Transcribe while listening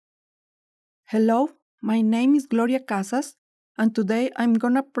Hello, my name is Gloria Casas, and today I'm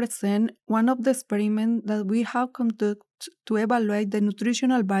gonna present one of the experiments that we have conducted to evaluate the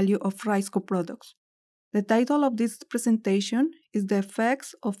nutritional value of rice co-products. The title of this presentation is The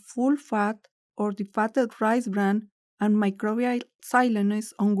Effects of Full Fat or Defatted Rice Bran and Microbial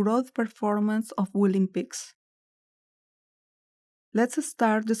Silence on Growth Performance of Willing Pigs. Let's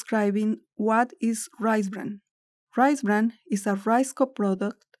start describing what is rice bran. Rice bran is a rice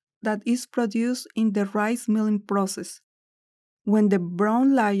co-product that is produced in the rice milling process. When the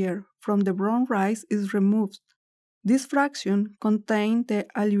brown layer from the brown rice is removed, this fraction contains the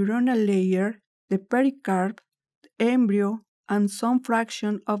alluronal layer, the pericarp, the embryo, and some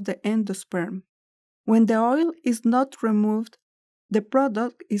fraction of the endosperm. When the oil is not removed, the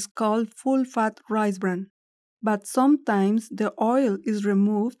product is called full-fat rice bran, but sometimes the oil is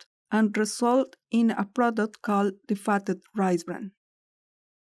removed and result in a product called defatted rice bran.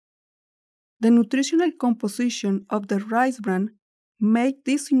 The nutritional composition of the rice bran make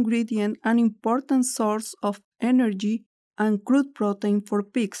this ingredient an important source of energy and crude protein for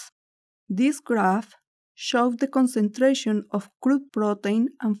pigs. This graph shows the concentration of crude protein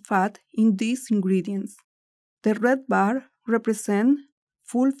and fat in these ingredients. The red bar represents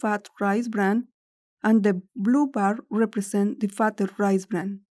full-fat rice bran, and the blue bar represents defatted rice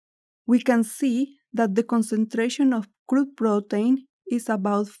bran. We can see that the concentration of crude protein is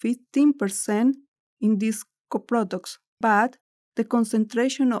about 15% in these co-products, but the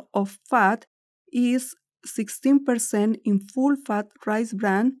concentration of fat is 16% in full-fat rice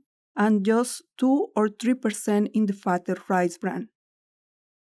bran and just 2 or 3% in the fatted rice bran.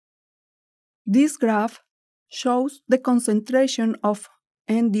 This graph shows the concentration of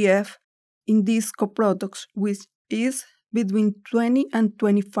NDF in these co-products, which is between 20 and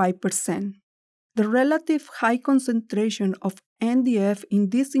 25%. The relative high concentration of NDF in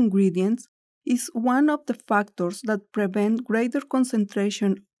these ingredients is one of the factors that prevent greater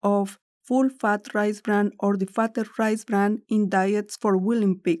concentration of full-fat rice bran or defatted rice bran in diets for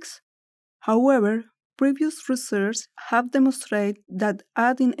willing pigs. However, previous research have demonstrated that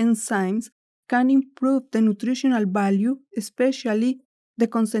adding enzymes can improve the nutritional value, especially the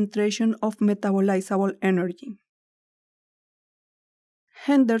concentration of metabolizable energy.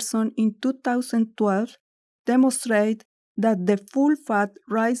 Henderson in 2012 demonstrated that the full-fat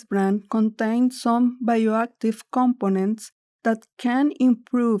rice bran contains some bioactive components that can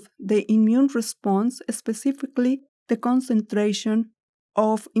improve the immune response, specifically the concentration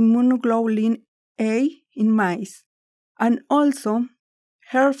of immunoglobulin A in mice. And also,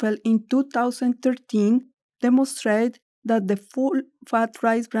 Herfel in 2013 demonstrated that the full-fat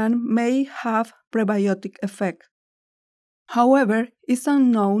rice bran may have prebiotic effect. However, it's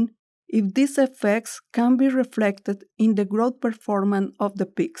unknown if these effects can be reflected in the growth performance of the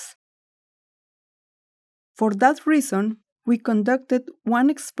pigs. For that reason, we conducted one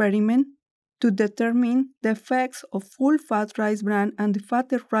experiment to determine the effects of full-fat rice bran and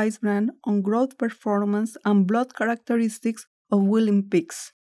defatted rice bran on growth performance and blood characteristics of willing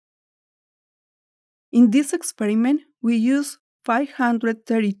pigs. In this experiment, we used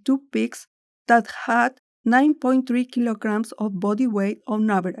 532 pigs that had 9.3 kilograms of body weight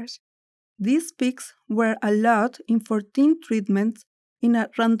on average. These pigs were allowed in 14 treatments in a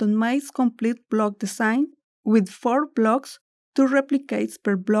randomized complete block design with 4 blocks, 2 replicates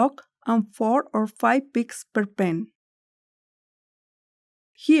per block, and 4 or 5 pigs per pen.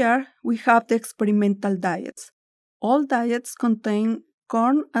 Here we have the experimental diets. All diets contain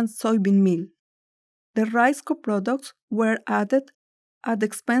corn and soybean meal. The rice co-products were added at the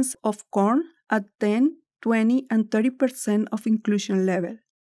expense of corn at 10, 20, and 30% of inclusion level.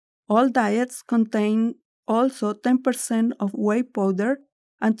 All diets contain also 10% of whey powder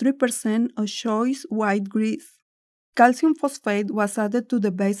and 3% of choice white grease. Calcium phosphate was added to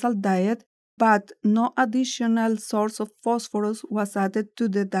the basal diet, but no additional source of phosphorus was added to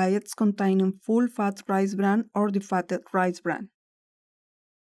the diets containing full-fat rice bran or defatted rice bran.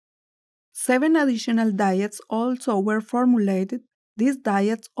 7 additional diets also were formulated. These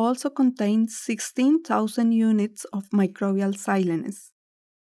diets also contain 16,000 units of microbial silence.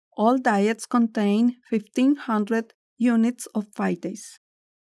 All diets contain 1,500 units of phytase.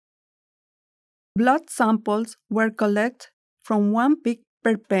 Blood samples were collected from 1 pig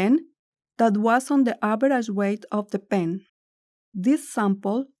per pen that was on the average weight of the pen. This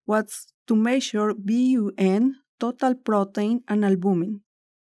sample was to measure BUN, total protein, and albumin.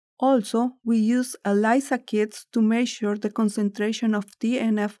 Also, we used ELISA kits to measure the concentration of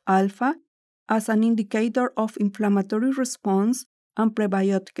TNF-alpha as an indicator of inflammatory response and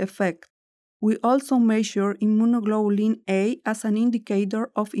prebiotic effect. We also measure immunoglobulin A as an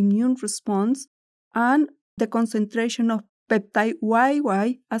indicator of immune response and the concentration of peptide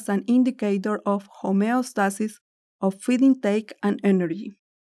YY as an indicator of homeostasis of feed intake and energy.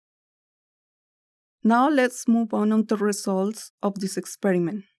 Now let's move on to the results of this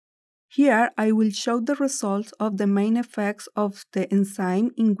experiment. Here I will show the results of the main effects of the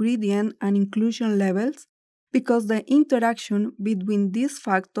enzyme, ingredient, and inclusion levels because the interaction between these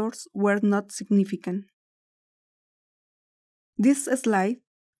factors were not significant. This slide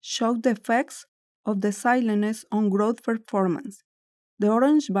shows the effects of the sileness on growth performance. The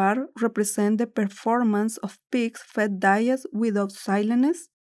orange bar represents the performance of pigs fed diets without sileness,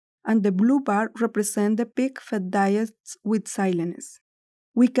 and the blue bar represents the pig fed diets with sileness.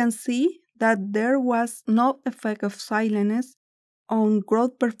 We can see that there was no effect of sileness on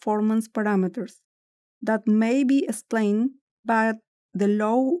growth performance parameters. That may be explained by the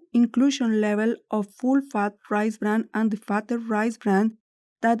low inclusion level of full-fat rice bran and defatted rice bran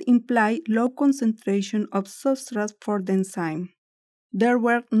that imply low concentration of substrate for the enzyme. There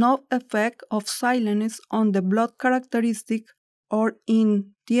were no effect of sileness on the blood characteristic or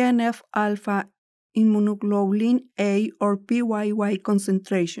in TNF-alpha immunoglobulin A or PYY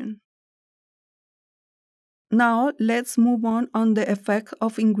concentration. Now let's move on the effect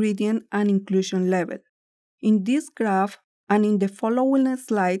of ingredient and inclusion level. In this graph and in the following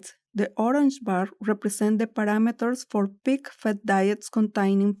slides, the orange bar represents the parameters for pig-fed diets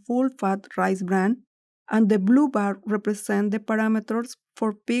containing full-fat rice bran, and the blue bar represents the parameters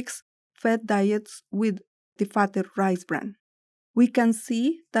for pigs fed diets with defatted rice bran. We can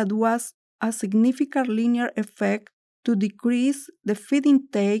see that was a significant linear effect to decrease the feed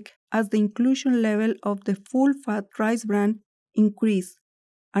intake as the inclusion level of the full-fat rice bran increased,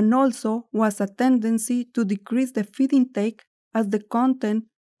 and also was a tendency to decrease the feed intake as the content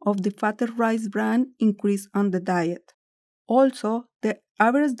of the fatted rice bran increased on the diet. Also, the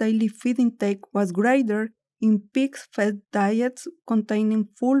average daily feed intake was greater in pigs fed diets containing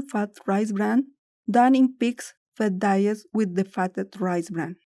full-fat rice bran than in pigs fed diets with the fatted rice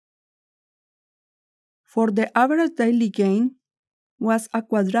bran. For the average daily gain was a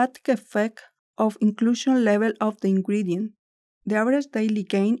quadratic effect of inclusion level of the ingredient. The average daily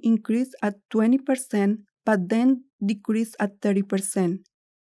gain increased at 20% but then decreased at 30%.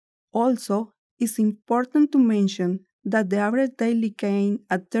 Also, it's important to mention that the average daily gain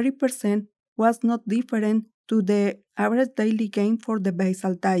at 30% was not different to the average daily gain for the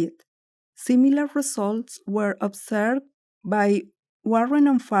basal diet. Similar results were observed by Warren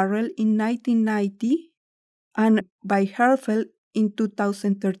and Farrell in 1990 and by Herfeld in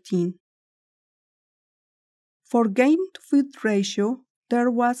 2013. For gain-to-feed ratio, there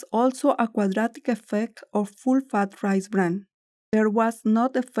was also a quadratic effect of full-fat rice bran. There was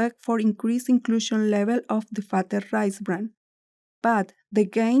not effect for increased inclusion level of the fatted rice bran, but the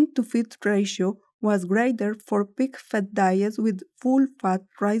gain-to-feed ratio was greater for pig-fed diets with full-fat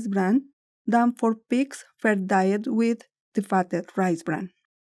rice bran than for pigs fed diet with the fatted rice bran.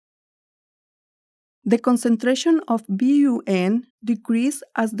 The concentration of BUN decreased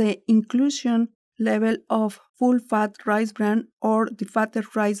as the inclusion level of full-fat rice bran or the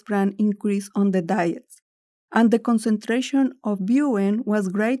fatted rice bran increased on the diets, and the concentration of BUN was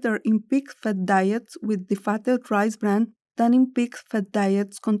greater in pig-fed diets with the fatted rice bran than in pig-fed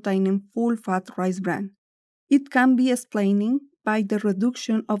diets containing full-fat rice bran. It can be explained by the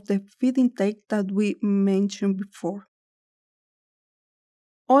reduction of the feed intake that we mentioned before.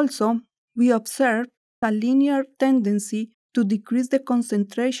 Also, we observed a linear tendency to decrease the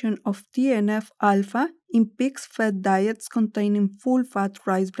concentration of TNF-alpha in pigs fed diets containing full-fat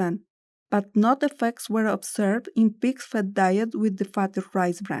rice bran, but no effects were observed in pigs fed diets with the fatted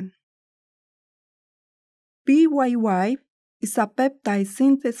rice bran. PYY is a peptide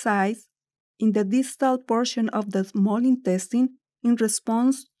synthesized in the distal portion of the small intestine in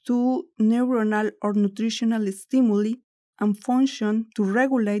response to neuronal or nutritional stimuli and function to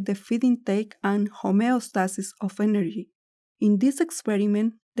regulate the feed intake and homeostasis of energy. In this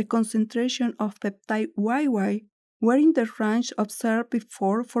experiment, the concentration of peptide YY were in the range observed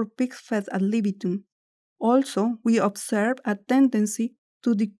before for pigs fed ad libitum. Also, we observe a tendency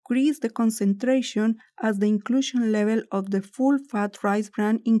to decrease the concentration as the inclusion level of the full-fat rice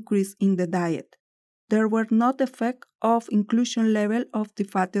bran increased in the diet. There were no effect of inclusion level of the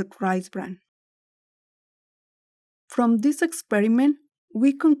fatted rice bran. From this experiment,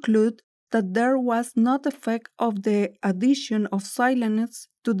 we conclude that there was no effect of the addition of silanese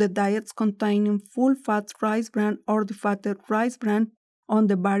to the diets containing full-fat rice bran or the fatted rice bran on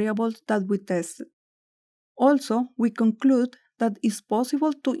the variables that we tested. Also, we conclude that it's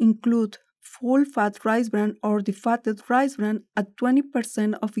possible to include full-fat rice bran or defatted rice bran at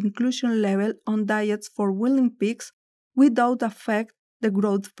 20% of inclusion level on diets for weaning pigs without affect the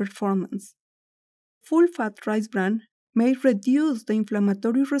growth performance. Full-fat rice bran may reduce the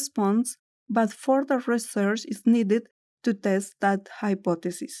inflammatory response, but further research is needed to test that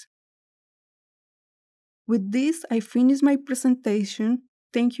hypothesis. With this, I finish my presentation.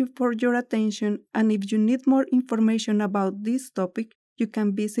 Thank you for your attention, and if you need more information about this topic, you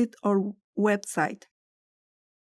can visit our website.